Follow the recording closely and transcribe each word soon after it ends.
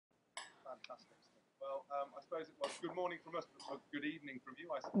Fantastic. Well, I suppose it was good morning from us, but good evening from you,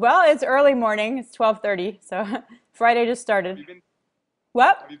 I suppose. Well, it's early morning. It's 12:30, so Friday just started.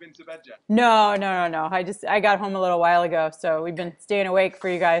 What? Have you been to bed yet? No, no, no, no. I got home a little while ago, so we've been staying awake for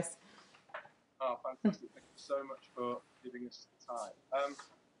you guys. Oh, fantastic. Thank you so much for giving us the time.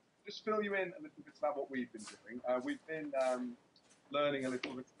 Just fill you in a little bit about what we've been doing. We've been learning a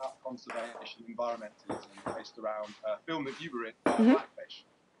little bit about conservation, environmentalism, based around a film that you were in, Blackfish.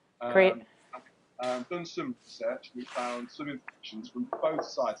 Great. Done some research. We found some information from both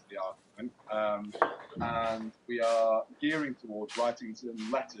sides of the argument, and we are gearing towards writing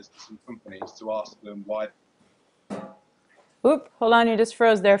some letters to some companies to ask them why. Oop, hold on, you just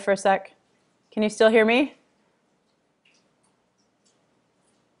froze there for a sec. Can you still hear me?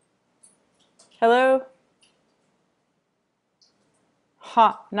 Hello?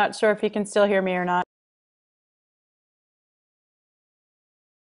 Huh, not sure if you can still hear me or not.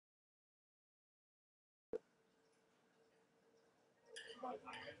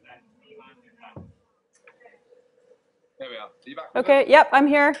 There we are. Are you back with Okay, us? yep, I'm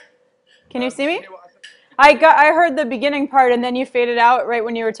here. Can you see Did you me? hear what I said? I heard the beginning part and then you faded out right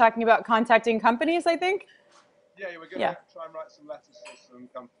when you were talking about contacting companies, I think. Yeah, we're going Yeah. to try and write some letters to some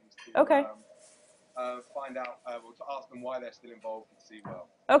companies to Okay. find out, well, to ask them why they're still involved with SeaWorld.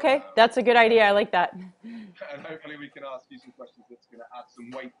 Okay, that's a good idea. I like that. And hopefully we can ask you some questions that's going to add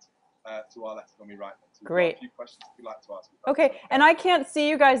some weight to our letter when we write them. So we've got Great. a few questions we'd like to ask you. Okay, and I can't see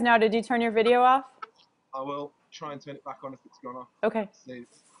you guys now. Did you turn your video off? I will try and turn it back on if it's gone off. Okay. See. Is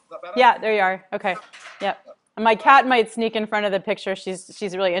that better? Yeah, there you are. Okay. Yep. And my cat might sneak in front of the picture.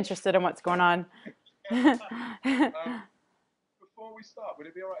 She's really interested in what's going on. Before we start, would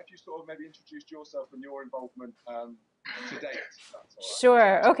it be all right if you sort of maybe introduced yourself and your involvement to date? That's all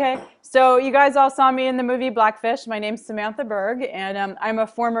right. Sure. Okay. So you guys all saw me in the movie Blackfish. My name's Samantha Berg, and I'm a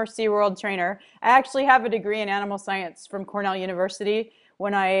former SeaWorld trainer. I actually have a degree in animal science from Cornell University.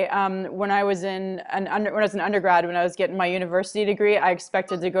 When I was an undergrad, when I was getting my university degree, I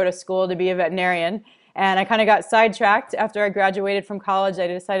expected to go to school to be a veterinarian, and I kind of got sidetracked after I graduated from college. I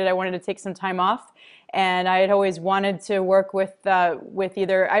decided I wanted to take some time off, and I had always wanted to work with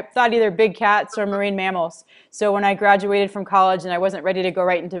either big cats or marine mammals. So when I graduated from college and I wasn't ready to go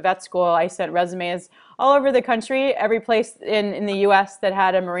right into vet school, I sent resumes all over the country, every place in the U.S. that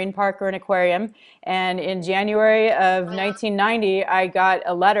had a marine park or an aquarium. And in January of 1990, I got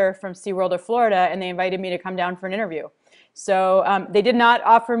a letter from SeaWorld of Florida, and they invited me to come down for an interview. So they did not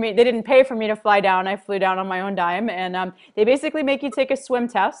offer me, they didn't pay for me to fly down. I flew down on my own dime, and they basically make you take a swim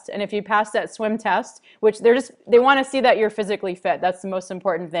test. And if you pass that swim test, which they want to see that you're physically fit. That's the most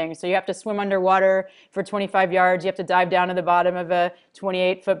important thing. So you have to swim underwater for 25 yards. You have to dive down to the bottom of a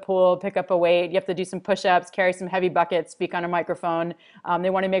 28-foot pool, pick up a weight. You have to do some push-ups, carry some heavy buckets, speak on a microphone. They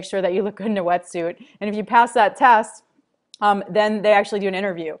want to make sure that you look good in a wetsuit. And if you pass that test, then they actually do an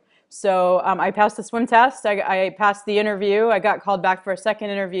interview. So I passed the swim test, I passed the interview, I got called back for a second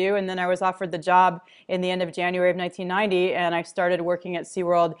interview, and then I was offered the job in the end of January of 1990, and I started working at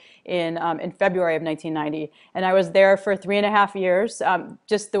SeaWorld in February of 1990. And I was there for 3.5 years.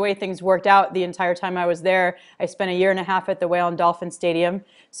 Just the way things worked out the entire time I was there, I spent 1.5 years at the Whale and Dolphin Stadium.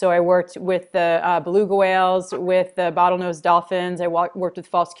 So I worked with the beluga whales, with the bottlenose dolphins, I worked with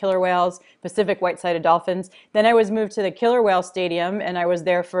false killer whales, Pacific white-sided dolphins. Then I was moved to the killer whale stadium, and I was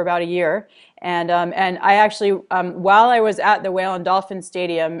there for about a year. And I actually, while I was at the Whale and Dolphin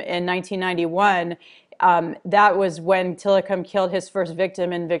Stadium in 1991, that was when Tilikum killed his first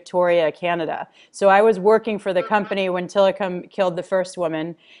victim in Victoria, Canada. So I was working for the company when Tilikum killed the first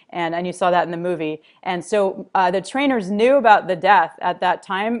woman, and you saw that in the movie. And so the trainers knew about the death at that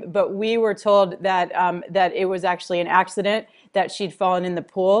time, but we were told that that it was actually an accident, that she'd fallen in the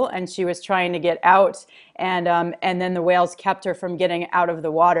pool and she was trying to get out, and then the whales kept her from getting out of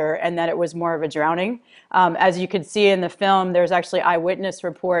the water, and that it was more of a drowning. As you could see in the film, there's actually eyewitness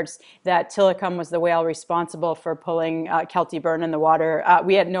reports that Tilikum was the whale responsible for pulling Kelty Burn in the water.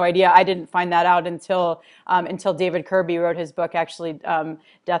 We had no idea. I didn't find that out until David Kirby wrote his book, actually,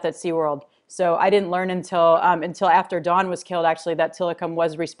 Death at SeaWorld. So I didn't learn until after Dawn was killed, actually, that Tilikum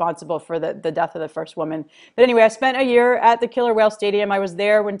was responsible for the death of the first woman. But anyway, I spent a year at the Killer Whale Stadium. I was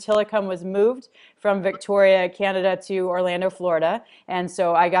there when Tilikum was moved from Victoria, Canada to Orlando, Florida. And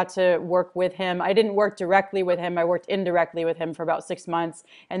so I got to work with him. I didn't work directly with him. I worked indirectly with him for about 6 months.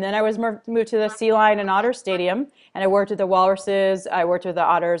 And then I was moved to the Sea Lion and Otter Stadium. And I worked with the walruses. I worked with the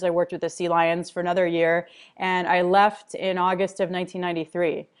otters. I worked with the sea lions for another year. And I left in August of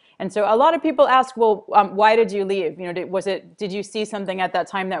 1993. And so a lot of people ask, well, why did you leave? You know, did you see something at that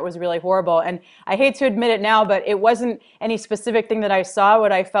time that was really horrible? And I hate to admit it now, but it wasn't any specific thing that I saw.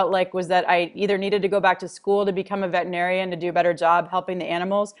 What I felt like was that I either needed to go back to school to become a veterinarian to do a better job helping the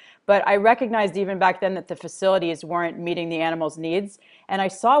animals, but I recognized even back then that the facilities weren't meeting the animals' needs. And I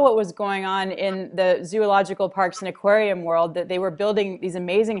saw what was going on in the zoological parks and aquarium world, that they were building these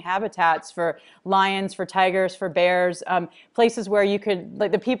amazing habitats for lions, for tigers, for bears, places where you could,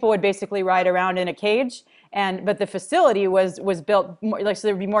 like, the people would basically ride around in a cage. But the facility was built more, like, so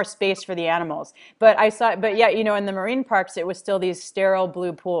there would be more space for the animals. But yeah, you know, in the marine parks, it was still these sterile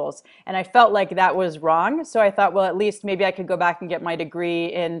blue pools, and I felt like that was wrong. So I thought, well, at least maybe I could go back and get my degree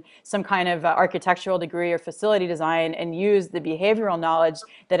in some kind of architectural degree or facility design, and use the behavioral knowledge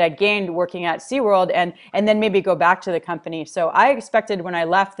that I'd gained working at SeaWorld, and then maybe go back to the company. So I expected when I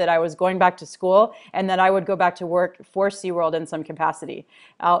left that I was going back to school and that I would go back to work for SeaWorld in some capacity.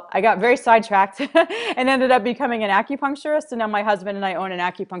 I got very sidetracked and ended up becoming an acupuncturist, and now my husband and I own an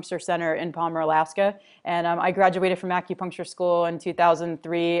acupuncture center in Palmer, Alaska. And I graduated from acupuncture school in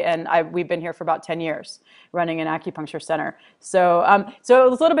 2003, and we've been here for about 10 years running an acupuncture center. So so it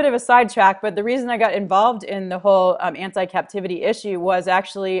was a little bit of a sidetrack, but the reason I got involved in the whole anti-captivity issue was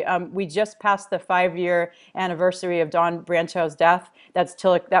actually we just passed the 5-year anniversary of Don Brancho's death.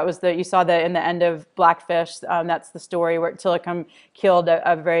 That was you saw that in the end of Blackfish. That's the story where Tillicum killed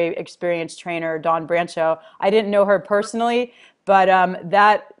a very experienced trainer, Don Brancho. I didn't know her personally, but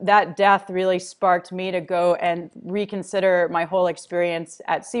that death really sparked me to go and reconsider my whole experience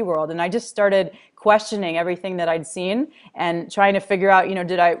at SeaWorld. And I just started questioning everything that I'd seen and trying to figure out, you know,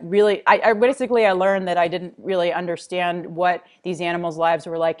 did I really, I basically, I learned that I didn't really understand what these animals' lives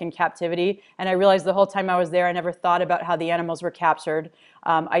were like in captivity. And I realized the whole time I was there, I never thought about how the animals were captured.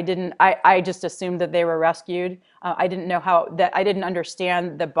 I just assumed that they were rescued. I didn't know I didn't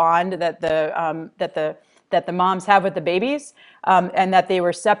understand the bond that the moms have with the babies, and that they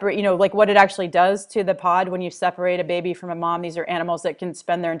were separate, you know, like what it actually does to the pod when you separate a baby from a mom. These are animals that can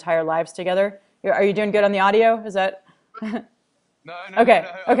spend their entire lives together. Are you doing good on the audio? Is that? No, Okay,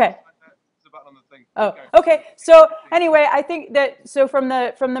 no. okay. It's about on the thing. Oh, okay. So anyway, I think that from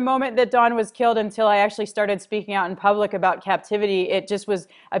the moment that Dawn was killed until I actually started speaking out in public about captivity, it just was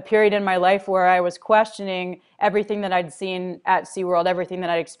a period in my life where I was questioning everything that I'd seen at SeaWorld, everything that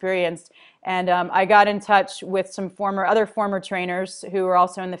I'd experienced. And I got in touch with some other former trainers who were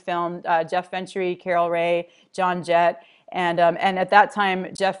also in the film, Jeff Ventry, Carol Ray, John Jett. And at that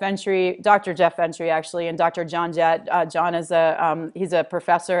time, Dr. Jeff Ventry actually, and Dr. John Jett. John is he's a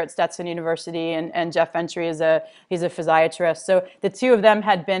professor at Stetson University, and Jeff Ventry he's a physiatrist. So the two of them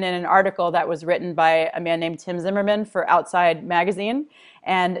had been in an article that was written by a man named Tim Zimmerman for Outside Magazine.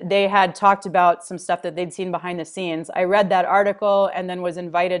 And they had talked about some stuff that they'd seen behind the scenes. I read that article and then was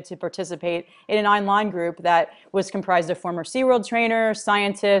invited to participate in an online group that was comprised of former SeaWorld trainers,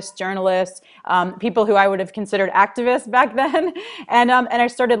 scientists, journalists, people who I would have considered activists back then. And I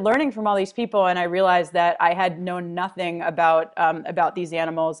started learning from all these people, and I realized that I had known nothing about these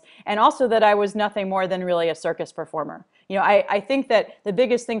animals, and also that I was nothing more than really a circus performer. You know, I think that the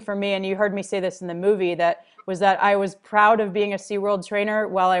biggest thing for me, and you heard me say this in the movie, was that I was proud of being a SeaWorld trainer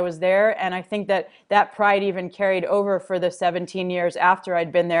while I was there, and I think that pride even carried over for the 17 years after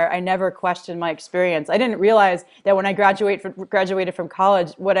I'd been there. I never questioned my experience. I didn't realize that when I graduated from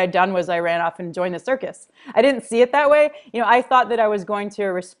college, what I'd done was I ran off and joined the circus. I didn't see it that way. You know, I thought that I was going to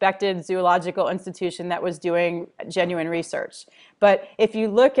a respected zoological institution that was doing genuine research. But if you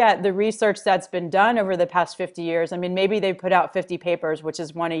look at the research that's been done over the past 50 years, I mean, maybe they've put out 50 papers, which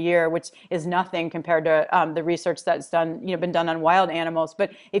is one a year, which is nothing compared to the research that's been done on wild animals.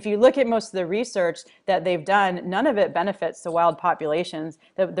 But if you look at most of the research that they've done, none of it benefits the wild populations.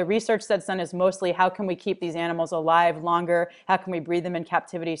 The research that's done is mostly how can we keep these animals alive longer? How can we breed them in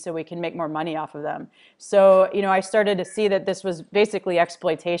captivity so we can make more money off of them? So, you know, I started to see that this was basically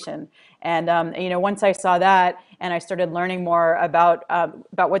exploitation. And, you know, once I saw that and I started learning more about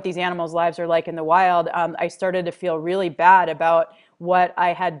what these animals' lives are like in the wild, I started to feel really bad about what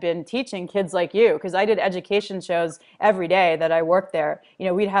I had been teaching kids like you, because I did education shows every day that I worked there. You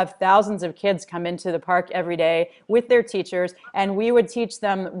know, we'd have thousands of kids come into the park every day with their teachers, and we would teach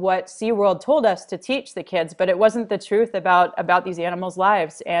them what SeaWorld told us to teach the kids, but it wasn't the truth about these animals'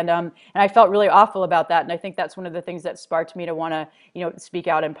 lives. And I felt really awful about that, and I think that's one of the things that sparked me to want to, you know, speak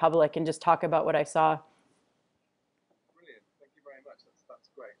out in public and just talk about what I saw. Brilliant. Thank you very much. That's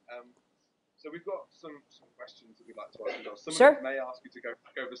great. So we've got some questions that we'd like to ask you. Some of them may ask you to go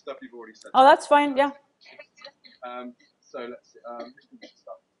back over stuff you've already said. Oh, that's fine. Yeah. So let's see.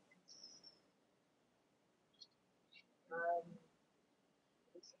 Start.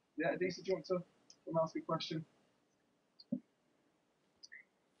 Yeah, Adisa, do you want to ask a question?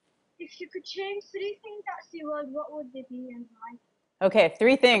 If you could change 3 things at SeaWorld, what would they be and why? Okay,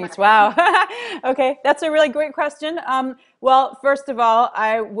 3 things. Wow. Okay, that's a really great question. Well, first of all,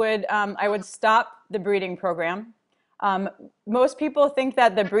 I would stop the breeding program. Most people think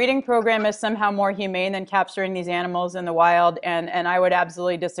that the breeding program is somehow more humane than capturing these animals in the wild, and I would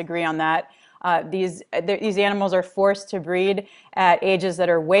absolutely disagree on that. These animals are forced to breed at ages that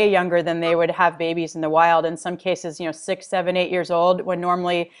are way younger than they would have babies in the wild. In some cases, 6, 7, 8 years old, when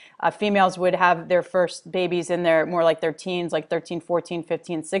normally females would have their first babies in their more like their teens, like 13, 14,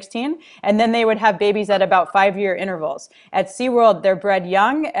 15, 16. And then they would have babies at about 5-year intervals. At SeaWorld, they're bred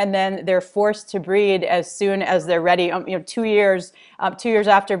young, and then they're forced to breed as soon as they're ready. 2 years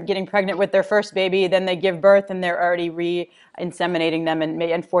after getting pregnant with their first baby, then they give birth, and they're already inseminating them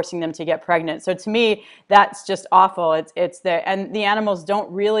and forcing them to get pregnant. So to me, that's just awful. And the animals don't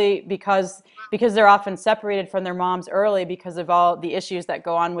really, because they're often separated from their moms early because of all the issues that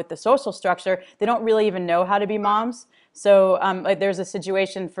go on with the social structure, they don't really even know how to be moms. So like there's a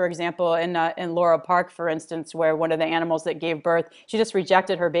situation, for example, in Laurel Park, for instance, where one of the animals that gave birth, she just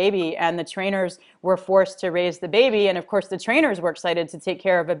rejected her baby, and the trainers were forced to raise the baby. And of course, the trainers were excited to take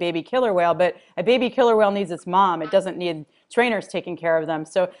care of a baby killer whale, but a baby killer whale needs its mom. It doesn't need trainers taking care of them.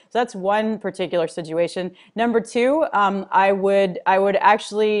 So that's one particular situation. Number two, I would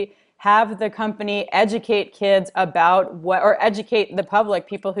actually have the company educate kids about or educate the public,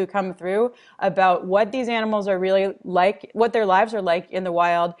 people who come through, about what these animals are really like, what their lives are like in the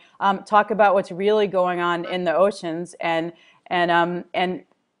wild. Talk about what's really going on in the oceans, and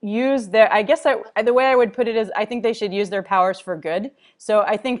use their, I guess the way I would put it is, I think they should use their powers for good. So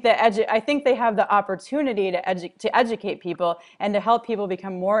I think I think they have the opportunity to educate people and to help people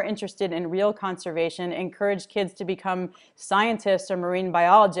become more interested in real conservation, encourage kids to become scientists or marine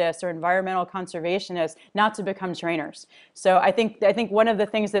biologists or environmental conservationists, not to become trainers. So I think one of the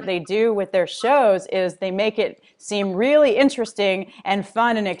things that they do with their shows is they make it seem really interesting and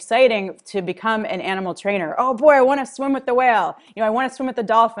fun and exciting to become an animal trainer. Oh boy, I want to swim with the whale. I want to swim with the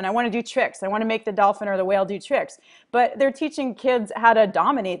dolphin. I want to do tricks. I want to make the dolphin or the whale do tricks. But they're teaching kids how to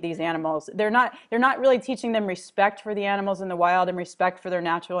dominate these animals. They're not really teaching them respect for the animals in the wild and respect for their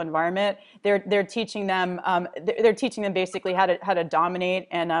natural environment. They're teaching them basically how to dominate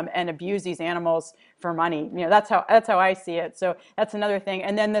and abuse these animals for money. That's how I see it. So that's another thing.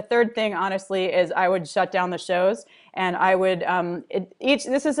 And then the third thing, honestly, is I would shut down the shows. And I would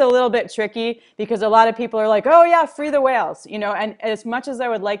this is a little bit tricky because a lot of people are like, oh yeah, free the whales, and as much as I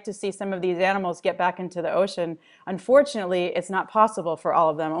would like to see some of these animals get back into the ocean, unfortunately it's not possible for all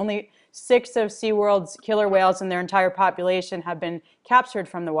of them. Only 6 of SeaWorld's killer whales in their entire population have been captured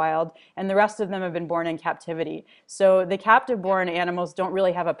from the wild, and the rest of them have been born in captivity. So the captive-born animals don't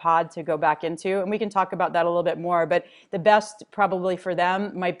really have a pod to go back into, and we can talk about that a little bit more, but the best probably for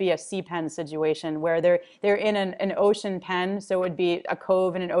them might be a sea pen situation where they're in an ocean pen, so it would be a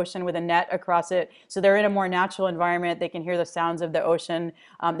cove in an ocean with a net across it, so they're in a more natural environment. They can hear the sounds of the ocean,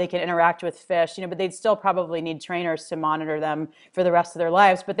 they can interact with fish, but they'd still probably need trainers to monitor them for the rest of their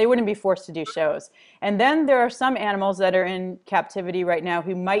lives, but they wouldn't be forced to do shows. And then there are some animals that are in captivity right now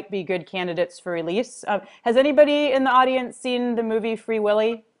who might be good candidates for release. Has anybody in the audience seen the movie Free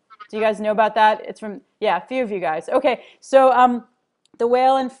Willy? Do you guys know about that? It's from, yeah, a few of you guys. Okay, so the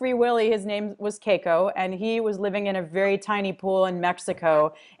whale in Free Willy, his name was Keiko, and he was living in a very tiny pool in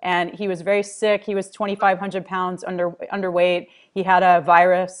Mexico, and he was very sick. He was 2,500 pounds underweight. He had a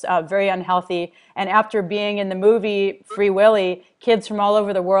virus, very unhealthy. And after being in the movie Free Willy, kids from all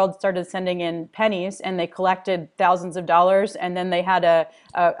over the world started sending in pennies, and they collected thousands of dollars. And then they had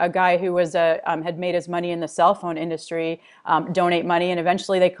a guy who was had made his money in the cell phone industry donate money, and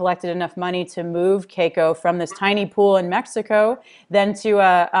eventually they collected enough money to move Keiko from this tiny pool in Mexico, then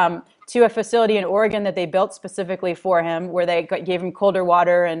to a facility in Oregon that they built specifically for him, where they gave him colder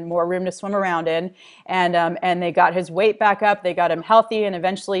water and more room to swim around in, and they got his weight back up, they got him healthy, and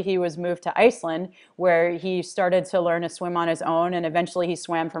eventually he was moved to Iceland, where he started to learn to swim on his own, and eventually he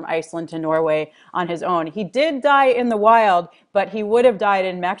swam from Iceland to Norway on his own. He did die in the wild, but he would have died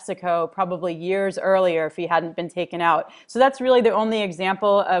in Mexico probably years earlier if he hadn't been taken out. So that's really the only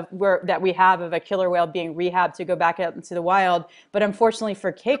example that we have of a killer whale being rehabbed to go back out into the wild. But unfortunately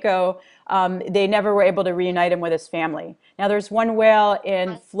for Keiko, they never were able to reunite him with his family. Now, there's one whale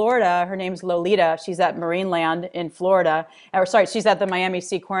in Florida. Her name's Lolita. She's at Marineland in Florida. Or sorry, she's at the Miami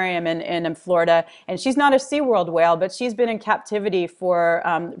Seaquarium in Florida. And she's not a SeaWorld whale, but she's been in captivity for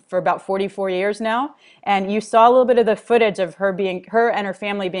about 44 years now. And you saw a little bit of the footage of her and her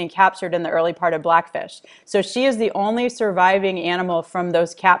family being captured in the early part of Blackfish. So she is the only surviving animal from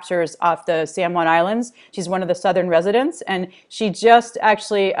those captures off the San Juan Islands. She's one of the southern residents, and she just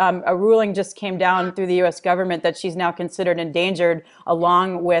actually, a ruling just came down through the U.S. government that she's now considered endangered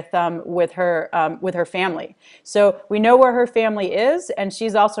along with her family. So we know where her family is, and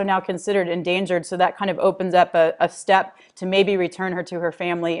she's also now considered endangered, so that kind of opens up a step to maybe return her to her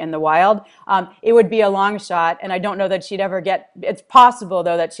family in the wild. It would be a long shot, and I don't know that she'd ever get, it's possible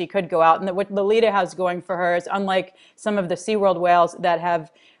though that she could go out, and that what Lolita has going for her is, unlike some of the SeaWorld whales that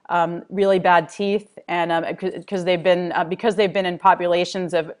have really bad teeth, and because they've been in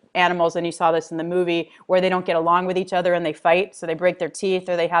populations of animals, and you saw this in the movie, where they don't get along with each other and they fight, so they break their teeth,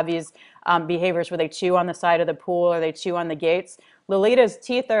 or they have these behaviors where they chew on the side of the pool or they chew on the gates. Lolita's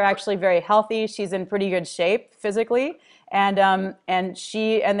teeth are actually very healthy. She's in pretty good shape physically, and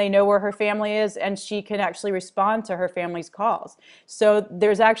they know where her family is, and she can actually respond to her family's calls. So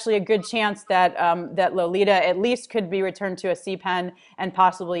there's actually a good chance that that Lolita at least could be returned to a sea pen and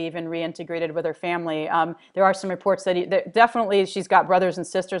possibly even reintegrated with her family. There are some reports that definitely she's got brothers and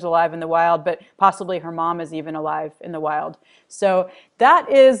sisters alive in the wild, but possibly her mom is even alive in the wild. So that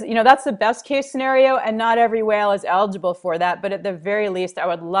is, that's the best case scenario, and not every whale is eligible for that. But at the very least, I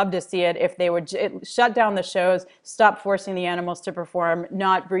would love to see it if they would shut down the shows, stop forcing the animals to perform,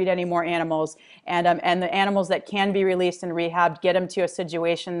 not breed any more animals, and the animals that can be released and rehabbed, get them to a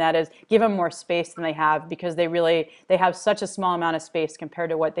situation that is, give them more space than they have, because they have such a small amount of space compared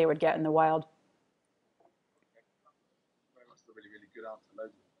to what they would get in the wild. That's a really, really good answer.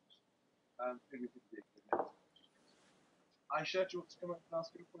 Loads of things. Aisha, do you want to come up and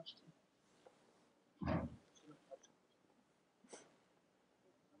ask you a question?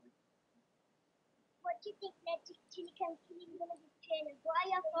 What do you think led to Tillicum killing one of his trainers? What are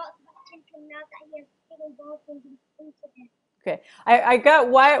your thoughts about Tillicum now that he has been involved in this incident? Okay, I got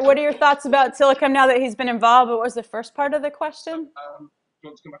what are your thoughts about Tillicum now that he's been involved? What was the first part of the question? Do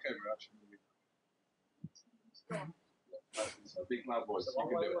you want to come back over, actually? So big loud voice, you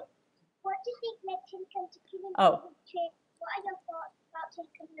can do it. What do you think led Tillicum to killing Oh. one of his trainers? What are your thoughts about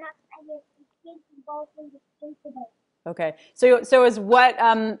Tillicum now that he has been involved in this incident? Okay, so is what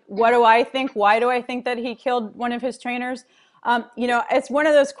do I think? Why do I think that he killed one of his trainers? It's one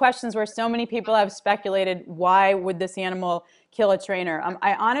of those questions where so many people have speculated, why would this animal kill a trainer?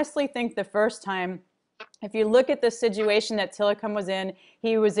 I honestly think the first time, if you look at the situation that Tillicum was in,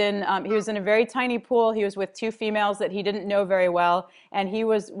 he was in a very tiny pool. He was with two females that he didn't know very well, and he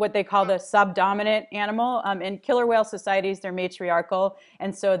was what they call the subdominant animal. In killer whale societies, they're matriarchal,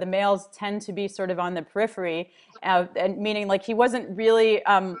 and so the males tend to be sort of on the periphery, and meaning like he wasn't really.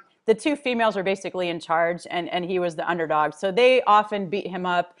 The two females were basically in charge, and he was the underdog. So they often beat him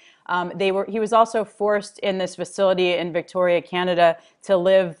up. He was also forced in this facility in Victoria, Canada, to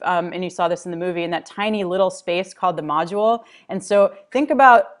live, and you saw this in the movie, in that tiny little space called the module. And so think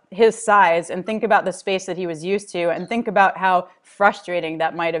about his size, and think about the space that he was used to, and think about how frustrating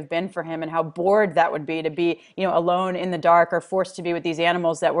that might have been for him, and how bored that would be to be, alone in the dark, or forced to be with these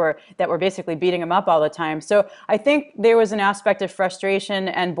animals that were basically beating him up all the time. So I think there was an aspect of frustration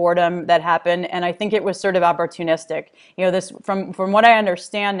and boredom that happened, and I think it was sort of opportunistic. This from what I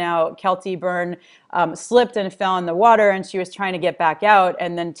understand now, Kelty Byrne slipped and fell in the water, and she was trying to get back out,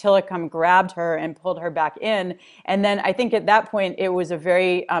 and then Tillicum grabbed her and pulled her back in. And then I think at that point it was a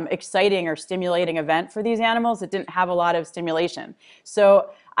very exciting or stimulating event for these animals. It didn't have a lot of stimulation. So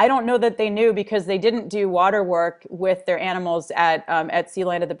I don't know that they knew, because they didn't do water work with their animals at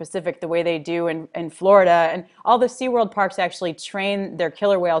Sealand of the Pacific the way they do in Florida. And all the SeaWorld parks actually train their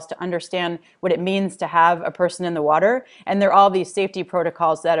killer whales to understand what it means to have a person in the water. And there are all these safety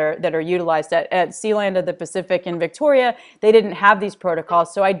protocols that are utilized at Sealand of the Pacific in Victoria. They didn't have these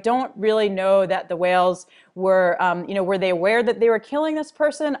protocols. So I don't really know that the whales were they aware that they were killing this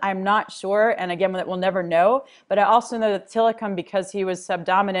person? I'm not sure, and again, we'll never know. But I also know that Tillicum, because he was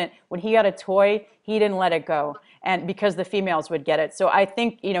subdominant, when he got a toy, he didn't let it go, and because the females would get it. So I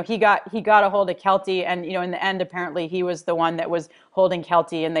think he got a hold of Kelty, and in the end, apparently he was the one that was holding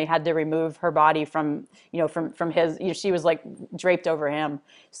Kelty, and they had to remove her body from his. She was like draped over him.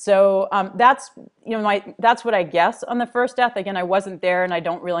 So that's what I guess on the first death. Again, I wasn't there, and I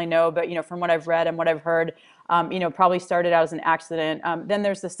don't really know, but from what I've read and what I've heard, probably started out as an accident. Then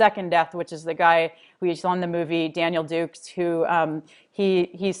there's the second death, which is the guy who you saw in the movie, Daniel Dukes, who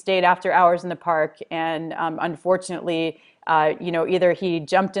he stayed after hours in the park, and unfortunately, either he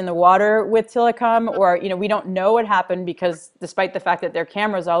jumped in the water with Tillicum, or we don't know what happened, because despite the fact that there are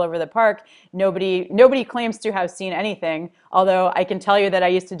cameras all over the park, nobody claims to have seen anything. Although I can tell you that I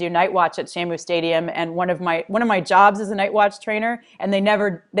used to do night watch at Shamu Stadium, and one of my jobs is a night watch trainer, and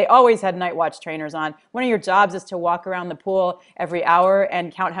they always had night watch trainers on. One of your jobs is to walk around the pool every hour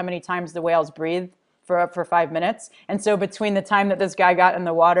and count how many times the whales breathe for 5 minutes. And so between the time that this guy got in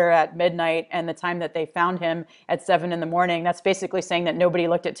the water at midnight and the time that they found him at 7 in the morning, that's basically saying that nobody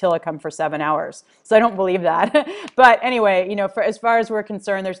looked at Tillicum for 7 hours. So I don't believe that. But anyway, as far as we're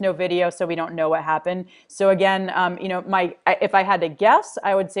concerned, there's no video, so we don't know what happened. So again, if I had to guess,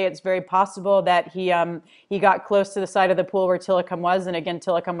 I would say it's very possible that he got close to the side of the pool where Tillicum was, and again,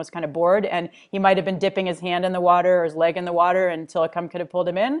 Tillicum was kind of bored, and he might have been dipping his hand in the water or his leg in the water, and Tillicum could have pulled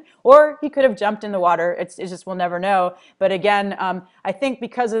him in, or he could have jumped in the water. It's just, we'll never know. But again, I think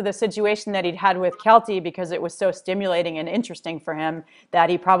because of the situation that he'd had with Kelty, because it was so stimulating and interesting for him, that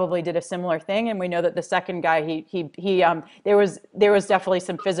he probably did a similar thing. And we know that the second guy, there was definitely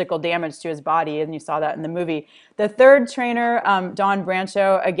some physical damage to his body, and you saw that in the movie. The third trainer, Dawn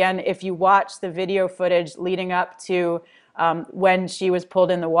Brancho, again, if you watch the video footage leading up to when she was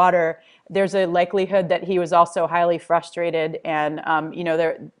pulled in the water, there's a likelihood that he was also highly frustrated, and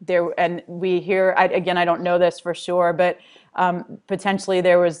and we hear, again, I don't know this for sure, but potentially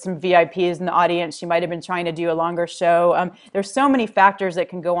there was some VIPs in the audience. She might have been trying to do a longer show. There's so many factors that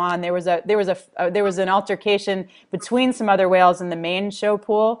can go on. There was an altercation between some other whales in the main show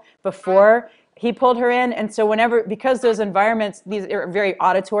pool before he pulled her in, and so because those environments, these are very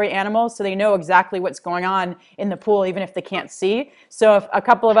auditory animals, so they know exactly what's going on in the pool, even if they can't see. So if a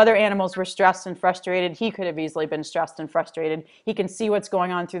couple of other animals were stressed and frustrated, he could have easily been stressed and frustrated. He can see what's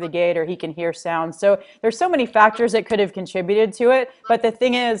going on through the gate, or he can hear sounds. So there's so many factors that could have contributed to it. But the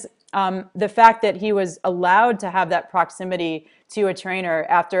thing is, the fact that he was allowed to have that proximity to a trainer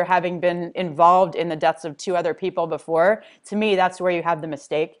after having been involved in the deaths of 2 other people before, to me, that's where you have the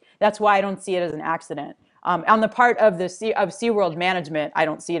mistake. That's why I don't see it as an accident. On the part of SeaWorld management, I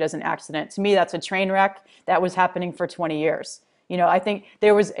don't see it as an accident. To me, that's a train wreck that was happening for 20 years. I think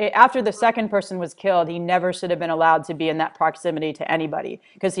after the second person was killed, he never should have been allowed to be in that proximity to anybody,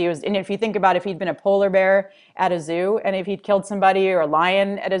 because and if you think about if he'd been a polar bear at a zoo, and if he'd killed somebody, or a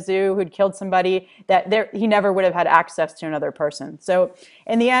lion at a zoo who'd killed somebody, he never would have had access to another person. So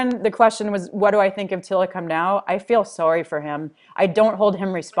in the end, the question was, what do I think of Tillicum now? I feel sorry for him. I don't hold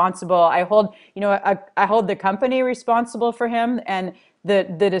him responsible. I hold the company responsible for him, and the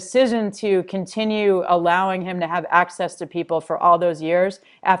decision to continue allowing him to have access to people for all those years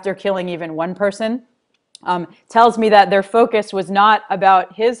after killing even one person tells me that their focus was not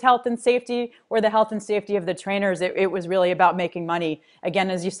about his health and safety or the health and safety of the trainers. It was really about making money. Again,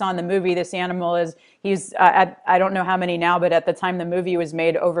 as you saw in the movie, this animal he's I don't know how many now, but at the time the movie was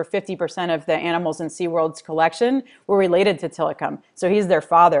made, over 50% of the animals in SeaWorld's collection were related to Tillicum. So he's their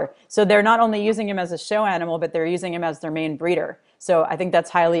father. So they're not only using him as a show animal, but they're using him as their main breeder. So I think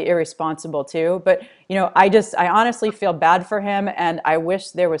that's highly irresponsible too. But I honestly feel bad for him, and I wish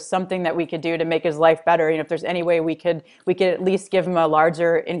there was something that we could do to make his life better. If there's any way we could at least give him a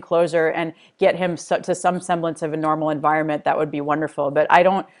larger enclosure and get him to some semblance of a normal environment, that would be wonderful. But I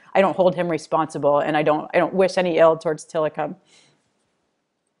don't hold him responsible, and I don't wish any ill towards Tillicum.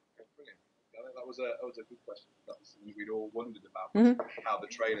 Brilliant. I think that was a good question. That was something we'd all wondered about, how the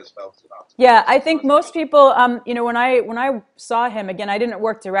trainers felt about it. Yeah, I think most people, when I saw him, again, I didn't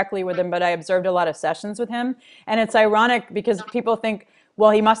work directly with him, but I observed a lot of sessions with him. And it's ironic because people think,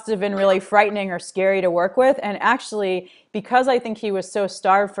 well, he must have been really frightening or scary to work with. And actually, because I think he was so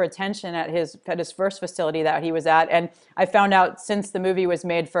starved for attention at his first facility that he was at, and I found out since the movie was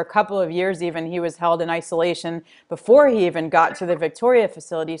made, for a couple of years even, he was held in isolation before he even got to the Victoria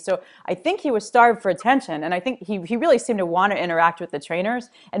facility. So I think he was starved for attention, and I think he really seemed to want to interact with the trainers.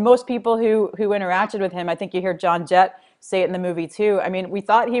 And most people who interacted with him, I think you hear John Jett say it in the movie too. I mean, we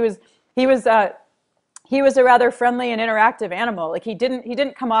thought he was a rather friendly and interactive animal. Like he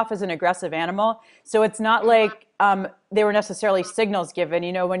didn't come off as an aggressive animal. So it's not like they were necessarily signals given.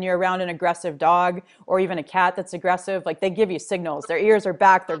 When you're around an aggressive dog or even a cat that's aggressive, like they give you signals. Their ears are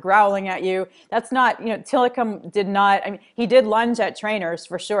back. They're growling at you. That's not, Tillicum did not. I mean, he did lunge at trainers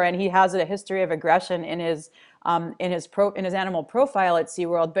for sure, and he has a history of aggression in his animal profile at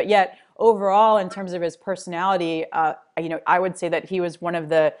SeaWorld. But yet, overall, in terms of his personality, I would say that he was one of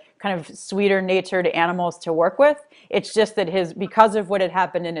the kind of sweeter-natured animals to work with. It's just that because of what had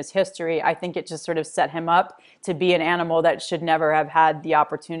happened in his history, I think it just sort of set him up to be an animal that should never have had the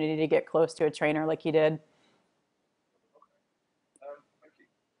opportunity to get close to a trainer like he did.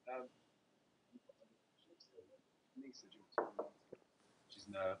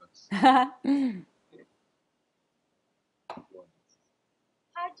 nervous. How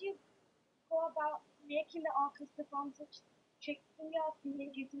do you go about making the orcas perform such tricks in your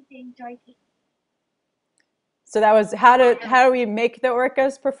opinion? Do you think they enjoy it? So that was how do we make the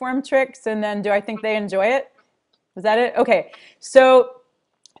orcas perform tricks, and then do I think they enjoy it? Was that it? Okay. So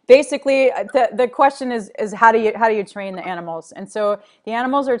basically, the question is how do you train the animals? And so the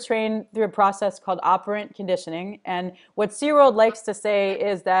animals are trained through a process called operant conditioning. And what SeaWorld likes to say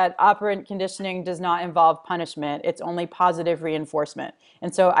is that operant conditioning does not involve punishment. It's only positive reinforcement.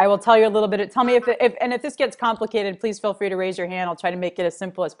 And so I will tell you a little bit. Tell me if this gets complicated, please feel free to raise your hand. I'll try to make it as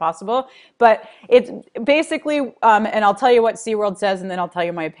simple as possible. But it's basically, and I'll tell you what SeaWorld says, and then I'll tell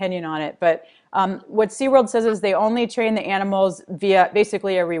you my opinion on it. But what SeaWorld says is they only train the animals via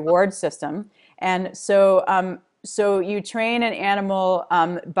basically a reward system. And so, so you train an animal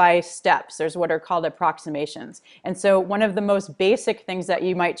by steps. There's what are called approximations. And so one of the most basic things that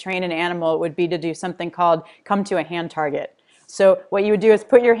you might train an animal would be to do something called come to a hand target. So what you would do is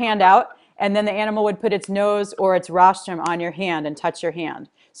put your hand out, and then the animal would put its nose or its rostrum on your hand and touch your hand.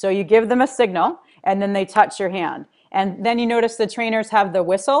 So you give them a signal, and then they touch your hand. And then you notice the trainers have the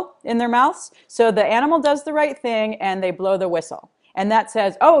whistle in their mouths. So the animal does the right thing, and they blow the whistle. And that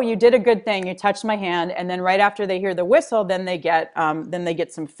says, oh, you did a good thing. You touched my hand. And then right after they hear the whistle, then they get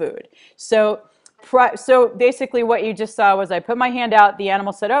some food. So basically what you just saw was I put my hand out. The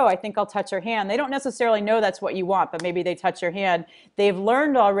animal said, oh, I think I'll touch your hand. They don't necessarily know that's what you want, but maybe they touch your hand. They've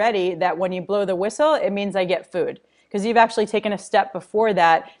learned already that when you blow the whistle, it means I get food. Because you've actually taken a step before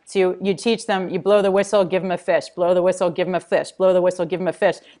that you teach them, you blow the whistle, give them a fish, blow the whistle, give them a fish, blow the whistle, give them a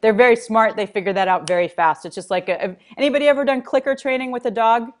fish. They're very smart. They figure that out very fast. It's just like, anybody ever done clicker training with a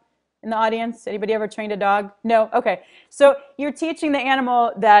dog in the audience? Anybody ever trained a dog? No? Okay. So you're teaching the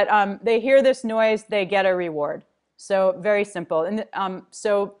animal that they hear this noise, they get a reward. So very simple. And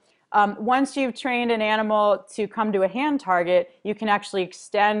once you've trained an animal to come to a hand target, you can actually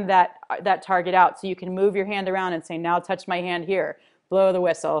extend that target out. So you can move your hand around and say, now touch my hand here. Blow the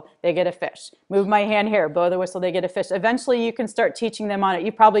whistle, they get a fish. Move my hand here, blow the whistle, they get a fish. Eventually you can start teaching them on it.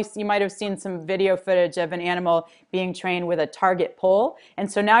 You might have seen some video footage of an animal being trained with a target pole.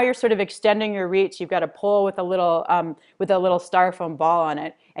 And so now you're sort of extending your reach. You've got a pole with a little styrofoam ball on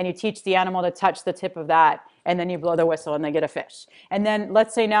it. And you teach the animal to touch the tip of that. And then you blow the whistle and they get a fish. And then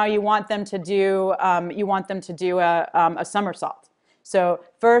let's say now you want them to do a somersault. So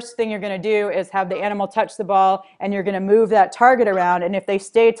first thing you're going to do is have the animal touch the ball, and you're going to move that target around. And if they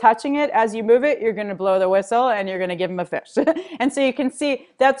stay touching it as you move it, you're going to blow the whistle and you're going to give them a fish. And so you can see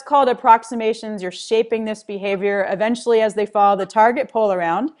that's called approximations. You're shaping this behavior. Eventually, as they follow the target pole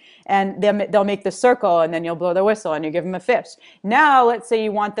around, and they'll make the circle, and then you'll blow the whistle and you give them a fish. Now, let's say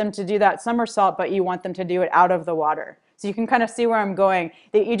you want them to do that somersault, but you want them to do it out of the water. So you can kind of see where I'm going.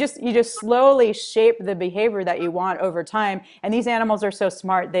 You just slowly shape the behavior that you want over time. And these animals are so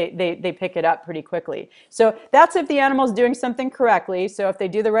smart, they pick it up pretty quickly. So that's if the animal's doing something correctly. So if they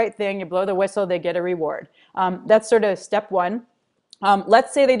do the right thing, you blow the whistle, they get a reward. That's sort of step one.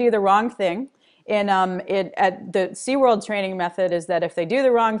 Let's say they do the wrong thing. At the SeaWorld training method is that if they do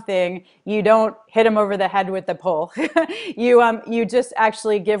the wrong thing, you don't hit them over the head with the pole. You just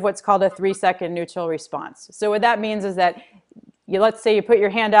actually give what's called a 3-second neutral response. So what that means is that let's say you put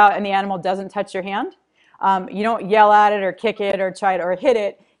your hand out and the animal doesn't touch your hand. You don't yell at it or kick it or try it or hit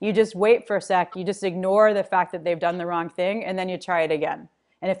it. You just wait for a sec. You just ignore the fact that they've done the wrong thing, and then you try it again.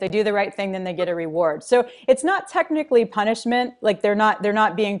 And if they do the right thing, then they get a reward. So it's not technically punishment, like they're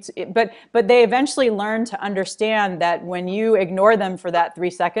not being, but they eventually learn to understand that when you ignore them for that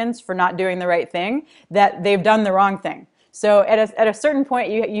 3 seconds for not doing the right thing, that they've done the wrong thing. So at a certain point,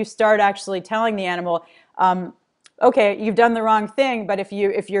 you start actually telling the animal, okay, you've done the wrong thing, but if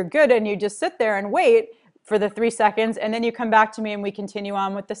you're good and you just sit there and wait for the 3 seconds, and then you come back to me and we continue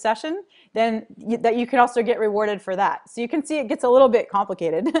on with the session, then you can also get rewarded for that. So you can see it gets a little bit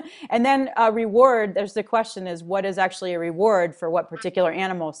complicated. And then a reward, there's the question is, what is actually a reward for what particular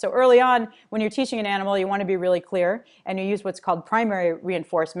animal? So early on, when you're teaching an animal, you want to be really clear, and you use what's called primary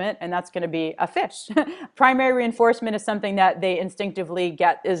reinforcement, and that's going to be a fish. Primary reinforcement is something that they instinctively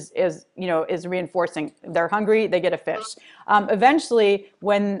get is reinforcing. They're hungry, they get a fish. Eventually,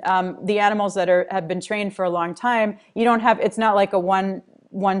 when the animals that have been trained for a long time, it's not like a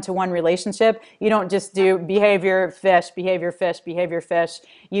one-to-one relationship. You don't just do behavior, fish, behavior, fish, behavior, fish.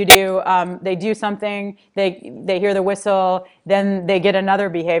 You do, they do something, they hear the whistle, then they get another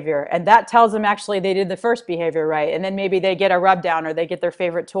behavior. And that tells them actually they did the first behavior right. And then maybe they get a rub down or they get their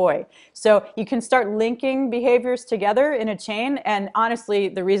favorite toy. So you can start linking behaviors together in a chain. And honestly,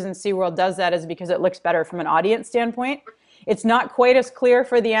 the reason SeaWorld does that is because it looks better from an audience standpoint. It's not quite as clear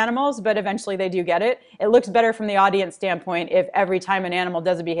for the animals, but eventually they do get it. It looks better from the audience standpoint if every time an animal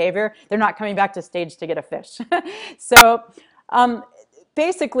does a behavior, they're not coming back to stage to get a fish. So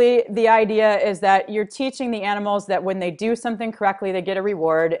basically, the idea is that you're teaching the animals that when they do something correctly, they get a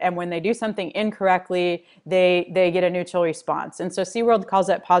reward, and when they do something incorrectly, they get a neutral response. And so SeaWorld calls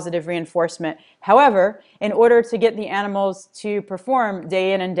that positive reinforcement. However, in order to get the animals to perform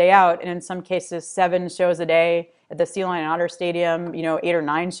day in and day out, and in some cases 7 shows a day, at the Sea Lion Otter Stadium, 8 or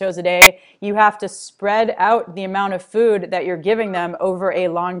 9 shows a day, you have to spread out the amount of food that you're giving them over a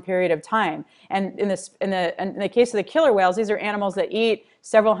long period of time. And in the case of the killer whales, these are animals that eat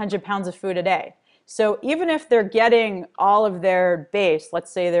several hundred pounds of food a day. So even if they're getting all of their base, let's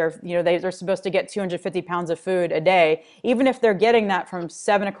say they're supposed to get 250 pounds of food a day, even if they're getting that from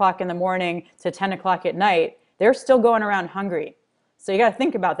 7 o'clock in the morning to 10 o'clock at night, they're still going around hungry. So you got to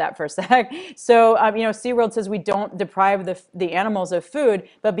think about that for a sec. So, SeaWorld says we don't deprive the animals of food,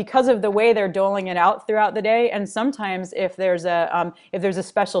 but because of the way they're doling it out throughout the day, and sometimes if there's a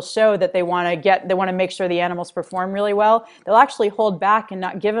special show that they want to make sure the animals perform really well, they'll actually hold back and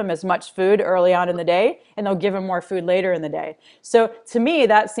not give them as much food early on in the day, and they'll give them more food later in the day. So to me,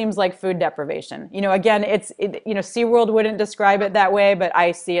 that seems like food deprivation. Again, SeaWorld wouldn't describe it that way, but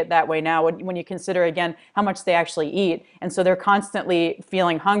I see it that way now when you consider, again, how much they actually eat. And so they're constantly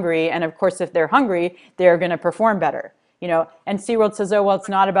feeling hungry, and of course if they're hungry, they're going to perform better. And SeaWorld says, oh, well, it's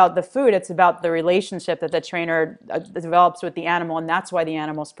not about the food, it's about the relationship that the trainer develops with the animal, and that's why the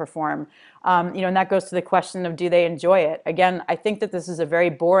animals perform. And that goes to the question of, do they enjoy it? Again, I think that this is a very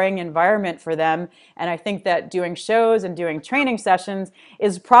boring environment for them, and I think that doing shows and doing training sessions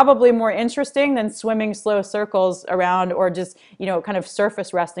is probably more interesting than swimming slow circles around or just, kind of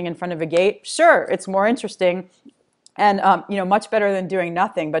surface resting in front of a gate. Sure, it's more interesting and, much better than doing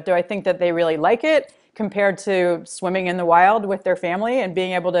nothing, but do I think that they really like it compared to swimming in the wild with their family and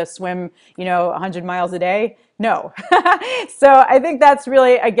being able to swim, 100 miles a day? No. So I think that's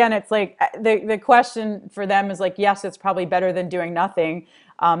really, again, it's like the question for them is like, yes, it's probably better than doing nothing,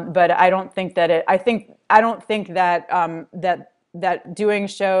 but I don't think that I don't think that doing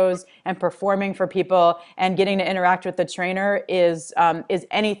shows and performing for people and getting to interact with the trainer is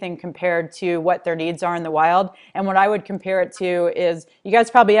anything compared to what their needs are in the wild. And what I would compare it to is, you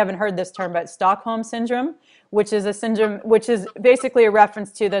guys probably haven't heard this term, but Stockholm syndrome, which is a syndrome, which is basically a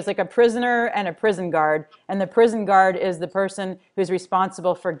reference to, there's like a prisoner and a prison guard, and the prison guard is the person who's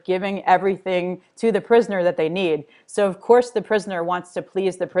responsible for giving everything to the prisoner that they need. So of course the prisoner wants to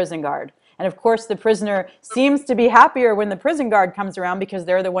please the prison guard. And of course, the prisoner seems to be happier when the prison guard comes around because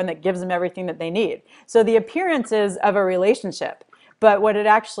they're the one that gives them everything that they need. So the appearance is of a relationship. But what it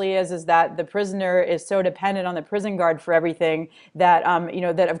actually is that the prisoner is so dependent on the prison guard for everything that,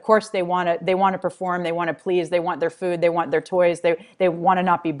 that of course they want to perform, they want to please, they want their food, they want their toys, they want to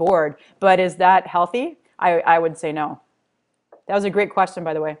not be bored. But is that healthy? I would say no. That was a great question,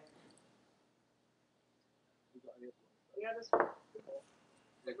 by the way.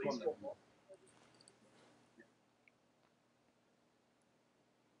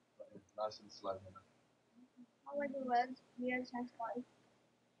 Nice and slow. How are the whales transported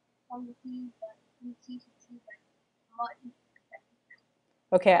from the sea to sea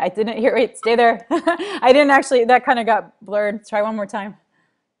Okay, I didn't hear. Wait, stay there. I didn't actually. That kind of got blurred. Try one more time.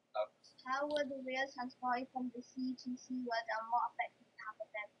 How were the whales transported from the sea to SeaWorld, and what affected the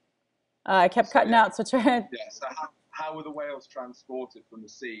habitat? I kept cutting out, so try. Yeah. So how were the whales transported from the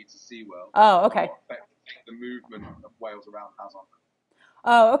sea to SeaWorld? Oh, okay. What effect the movement of whales around has on them?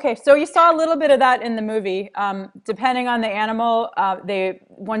 Oh, okay. So you saw a little bit of that in the movie. Depending on the animal,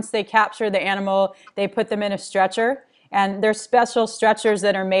 once they capture the animal, they put them in a stretcher. And there's special stretchers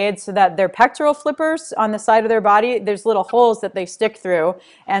that are made so that their pectoral flippers on the side of their body, there's little holes that they stick through.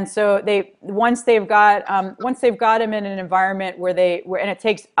 And so once they've got them in an environment where and it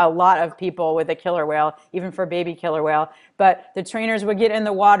takes a lot of people with a killer whale, even for a baby killer whale, but the trainers would get in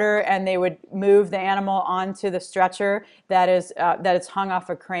the water and they would move the animal onto the stretcher that is hung off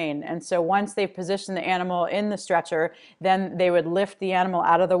a crane. And so once they've positioned the animal in the stretcher, then they would lift the animal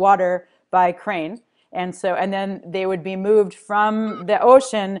out of the water by crane. And then they would be moved from the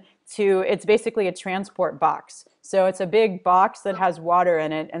ocean to, it's basically a transport box. So it's a big box that has water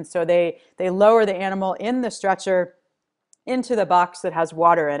in it. And so they lower the animal in the stretcher into the box that has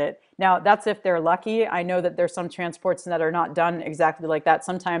water in it. Now, that's if they're lucky. I know that there's some transports that are not done exactly like that.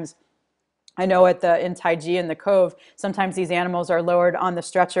 Sometimes, I know in Taiji in the Cove, sometimes these animals are lowered on the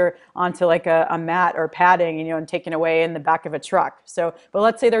stretcher onto like a mat or padding, and taken away in the back of a truck. So, but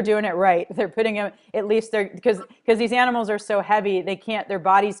let's say they're doing it right. They're putting them, at least because these animals are so heavy, their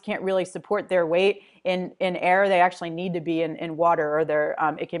bodies can't really support their weight in air. They actually need to be in water, or they're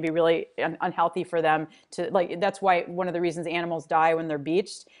it can be really unhealthy for them to, like, that's why one of the reasons animals die when they're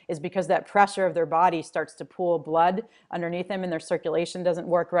beached is because that pressure of their body starts to pool blood underneath them and their circulation doesn't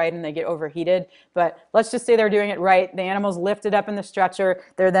work right and they get overheated. But let's just say they're doing it right. The animal's lifted up in the stretcher.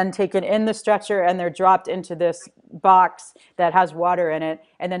 They're then taken in the stretcher and they're dropped into this box that has water in it.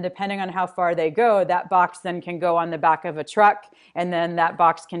 And then depending on how far they go, that box then can go on the back of a truck, and then that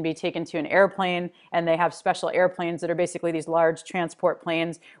box can be taken to an airplane. And they have special airplanes that are basically these large transport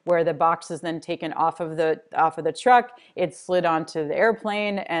planes where the box is then taken off of the truck. It's slid onto the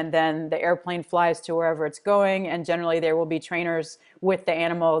airplane, and then the airplane flies to wherever it's going. And generally there will be trainers with the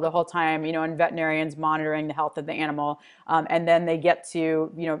animal the whole time, and veterinarians monitoring the health of the animal. And then they get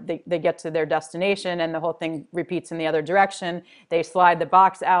to, they get to their destination, and the whole thing repeats in the other direction. They slide the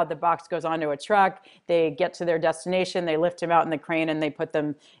box out, the box goes onto a truck, they get to their destination, they lift them out in the crane, and they put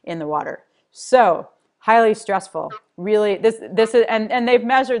them in the water. So highly stressful. Really, this is, and they've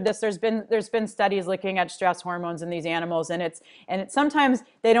measured this. There's been studies looking at stress hormones in these animals, and it's sometimes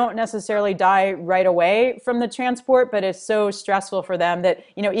they don't necessarily die right away from the transport, but it's so stressful for them that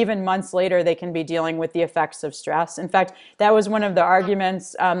even months later they can be dealing with the effects of stress. In fact, that was one of the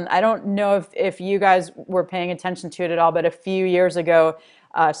arguments. I don't know if you guys were paying attention to it at all, but a few years ago,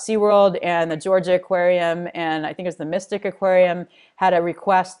 SeaWorld and the Georgia Aquarium, and I think it's the Mystic Aquarium, had a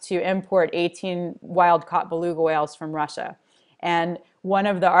request to import 18 wild-caught beluga whales from Russia. And one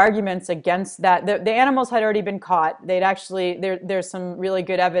of the arguments against that, the animals had already been caught. They'd actually, there's some really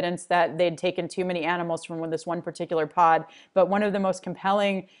good evidence that they'd taken too many animals from this one particular pod. But one of the most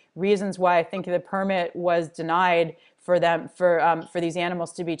compelling reasons why I think the permit was denied for these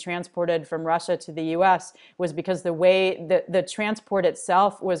animals to be transported from Russia to the U.S. was because the way the transport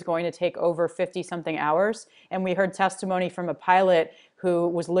itself was going to take over 50-something hours. And we heard testimony from a pilot who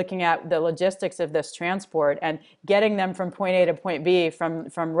was looking at the logistics of this transport and getting them from point A to point B from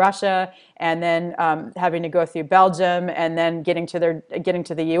Russia, and then having to go through Belgium, and then getting to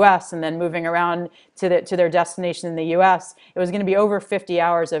the U.S. and then moving around to their destination in the U.S. It was going to be over 50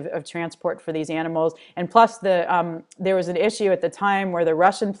 hours of transport for these animals. And plus there was an issue at the time where the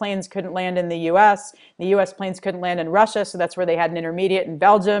Russian planes couldn't land in the U.S. The U.S. planes couldn't land in Russia, so that's where they had an intermediate in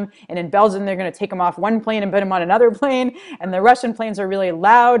Belgium. And in Belgium, they're going to take them off one plane and put them on another plane. And the Russian planes are really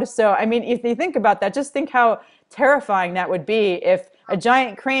loud. So, I mean, if you think about that, just think how terrifying that would be if a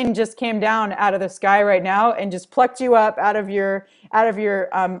giant crane just came down out of the sky right now and just plucked you up out of your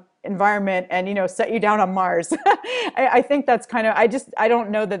environment and set you down on Mars. I think that's kind of, I don't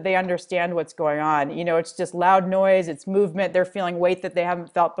know that they understand what's going on. It's just loud noise, it's movement, they're feeling weight that they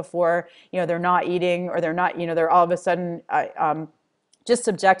haven't felt before. They're not eating, or they're not, they're all of a sudden just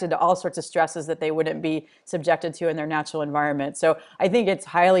subjected to all sorts of stresses that they wouldn't be subjected to in their natural environment. So I think it's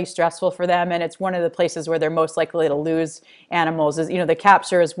highly stressful for them, and it's one of the places where they're most likely to lose animals. Is the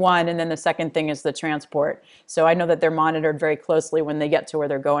capture is one, and then the second thing is the transport. So I know that they're monitored very closely when they get to where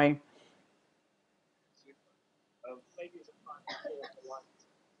they're going.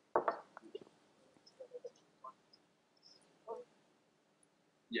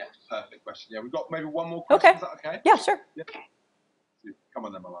 Yeah, perfect question. Yeah, we've got maybe one more question. Okay. Is that okay? Yeah, sure. Yeah. Come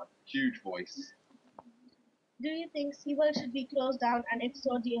on then, my lad. Huge voice. Do you think SeaWorld should be closed down? And if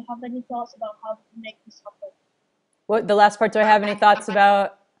so, do you have any thoughts about how to make this happen? What, the last part, do I have any thoughts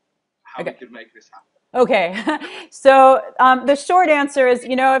about? How we could make this happen. Okay, so the short answer is, if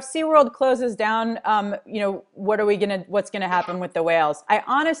SeaWorld closes down, what's gonna happen with the whales? I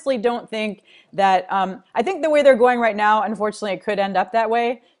honestly don't think that, I think the way they're going right now, unfortunately, it could end up that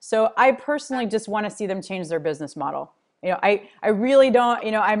way. So I personally just want to see them change their business model. I really don't,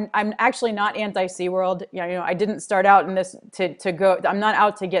 I'm actually not anti-SeaWorld. I didn't start out in this to go, I'm not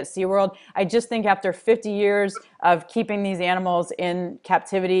out to get SeaWorld. I just think after 50 years of keeping these animals in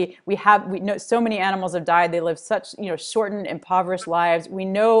captivity, we know so many animals have died. They live such, shortened, impoverished lives. We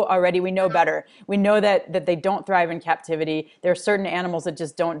know better. We know that they don't thrive in captivity. There are certain animals that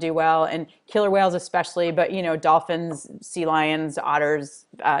just don't do well, and killer whales especially, but, dolphins, sea lions, otters,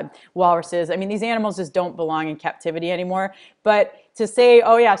 walruses. I mean, these animals just don't belong in captivity anymore. But to say,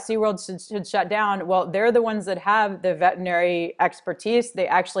 oh yeah, SeaWorld should shut down, well, they're the ones that have the veterinary expertise. They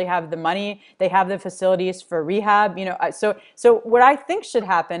actually have the money. They have the facilities for rehab. So what I think should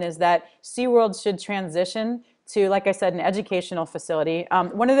happen is that SeaWorld should transition to, like I said, an educational facility.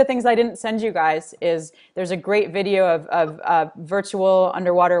 One of the things I didn't send you guys is there's a great video of virtual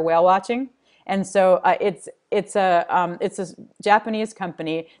underwater whale watching. And so it's a Japanese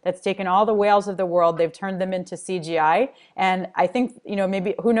company that's taken all the whales of the world. They've turned them into CGI, and I think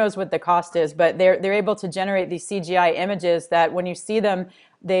maybe who knows what the cost is, but they're able to generate these CGI images that when you see them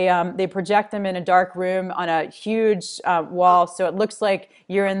they project them in a dark room on a huge wall, so it looks like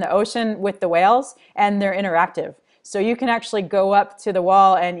you're in the ocean with the whales, and they're interactive. So you can actually go up to the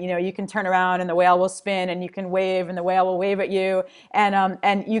wall, and you can turn around, and the whale will spin, and you can wave, and the whale will wave at you,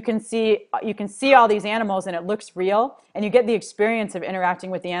 and you can see all these animals, and it looks real, and you get the experience of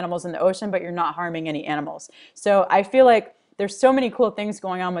interacting with the animals in the ocean, but you're not harming any animals. So I feel like there's so many cool things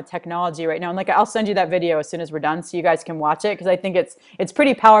going on with technology right now. And like, I'll send you that video as soon as we're done so you guys can watch it, because I think it's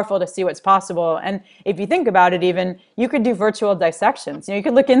pretty powerful to see what's possible. And if you think about it, even you could do virtual dissections. You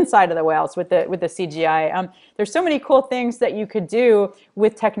could look inside of the whales with the CGI. There's so many cool things that you could do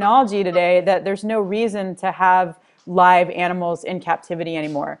with technology today that there's no reason to have live animals in captivity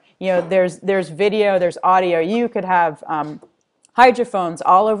anymore. There's video, there's audio. You could have hydrophones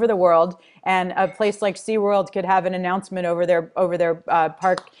all over the world, and a place like SeaWorld could have an announcement over their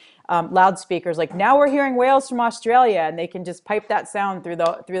park loudspeakers, like, now we're hearing whales from Australia, and they can just pipe that sound through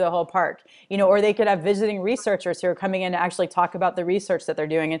the whole park. Or they could have visiting researchers who are coming in to actually talk about the research that they're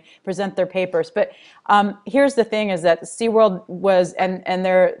doing and present their papers. But here's the thing: is that SeaWorld was, and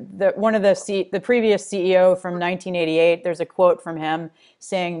one of the previous CEO from 1988. There's a quote from him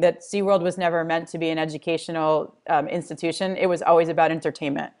saying that SeaWorld was never meant to be an educational institution. It was always about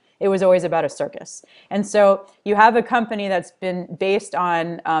entertainment. It was always about a circus. And so you have a company that's been based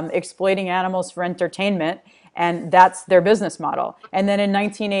on exploiting animals for entertainment, and that's their business model. And then in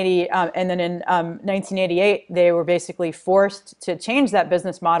 1988, they were basically forced to change that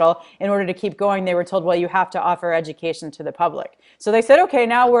business model. In order to keep going, they were told, well, you have to offer education to the public. So they said, okay,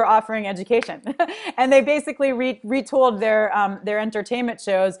 now we're offering education. And they basically retooled their entertainment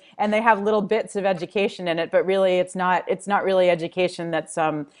shows, and they have little bits of education in it, but really it's not really education that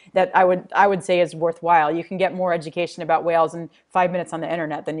I would say is worthwhile. You can get more education about whales in 5 minutes on the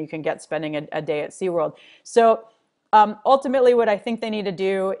internet than you can get spending a day at SeaWorld. So ultimately, what I think they need to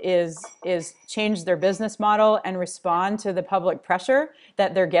do is change their business model and respond to the public pressure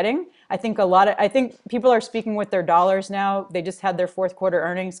that they're getting. I think people are speaking with their dollars now. They just had their fourth quarter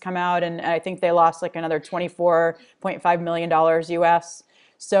earnings come out, and I think they lost like another $24.5 million US.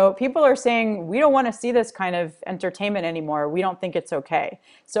 So people are saying, we don't want to see this kind of entertainment anymore. We don't think it's okay.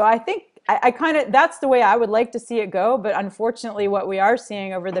 So I think that's the way I would like to see it go. But unfortunately, what we are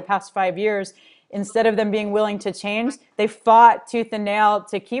seeing over the past 5 years, instead of them being willing to change, they fought tooth and nail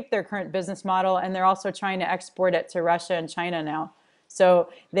to keep their current business model, and they're also trying to export it to Russia and China now. So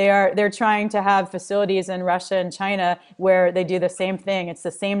they're trying to have facilities in Russia and China where they do the same thing. It's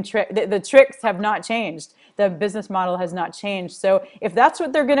the same trick. The tricks have not changed. The business model has not changed. So if that's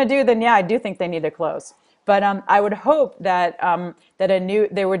what they're going to do, then yeah, I do think they need to close. But I would hope that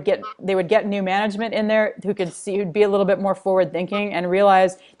they would get new management in there who'd be a little bit more forward thinking and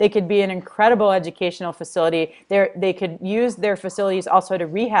realize they could be an incredible educational facility. They could use their facilities also to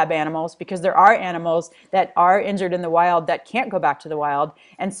rehab animals, because there are animals that are injured in the wild that can't go back to the wild.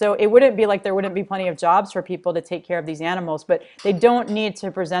 And so it wouldn't be like there wouldn't be plenty of jobs for people to take care of these animals, but they don't need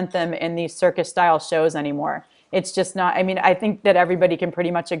to present them in these circus style shows anymore. It's just not, I mean, I think that everybody can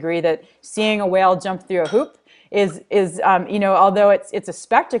pretty much agree that seeing a whale jump through a hoop is although it's a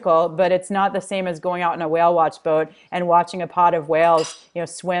spectacle, but it's not the same as going out in a whale watch boat and watching a pod of whales,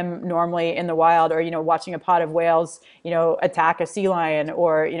 swim normally in the wild, or, watching a pod of whales, attack a sea lion,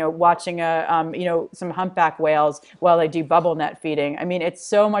 or, watching some humpback whales while they do bubble net feeding. I mean, it's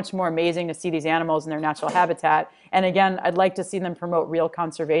so much more amazing to see these animals in their natural habitat. And again, I'd like to see them promote real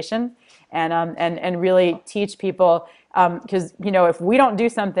conservation and really teach people, because if we don't do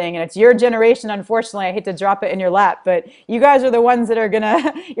something, and it's your generation, unfortunately, I hate to drop it in your lap, but you guys are the ones that are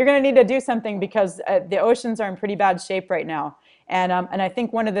you're gonna need to do something, because the oceans are in pretty bad shape right now. And I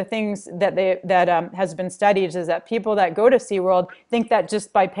think one of the things that has been studied is that people that go to SeaWorld think that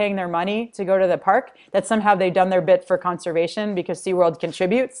just by paying their money to go to the park, that somehow they've done their bit for conservation, because SeaWorld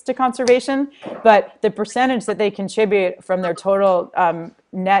contributes to conservation. But the percentage that they contribute from their total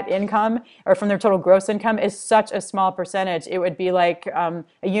net income, or from their total gross income, is such a small percentage. It would be like a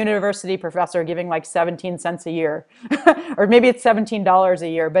university professor giving like 17 cents a year, or maybe it's $17 a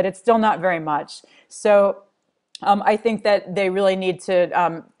year, but it's still not very much. So I think that they really need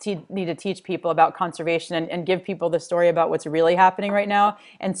to teach people about conservation and give people the story about what's really happening right now.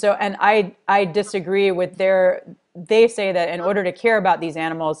 And I disagree with they say that in order to care about these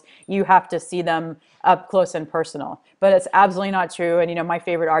animals, you have to see them up close and personal. But it's absolutely not true. And my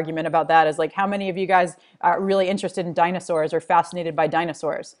favorite argument about that is, like, how many of you guys are really interested in dinosaurs or fascinated by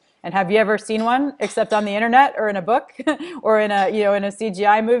dinosaurs? And have you ever seen one except on the internet or in a book or in a, in a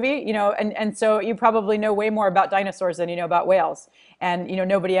CGI movie? And so you probably know way more about dinosaurs than you know about whales. And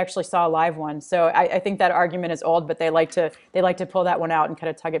nobody actually saw a live one. So I think that argument is old, but they like to pull that one out and kind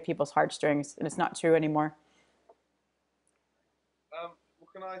of tug at people's heartstrings, and it's not true anymore. Well,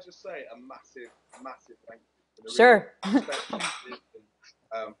 can I just say a massive, massive thank you? Sure.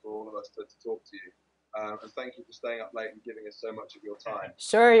 For all of us to talk to you. And thank you for staying up late and giving us so much of your time.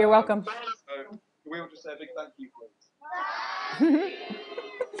 Sure, you're welcome. So we'll just say a big thank you,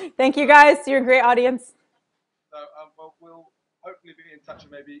 please. Thank you, guys. You're a great audience. So well, we'll hopefully be in touch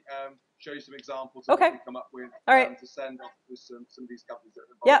and maybe show you some examples of what we come up with. All right. To send off to some of these companies that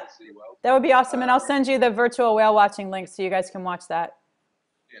are involved with SeaWorld. That would be awesome. And I'll send you the virtual whale watching link so you guys can watch that.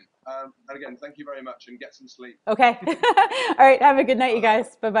 And again, thank you very much and get some sleep. Okay. All right. Have a good night, you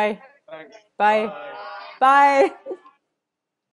guys. Bye-bye. Thanks. Bye. Bye. Bye.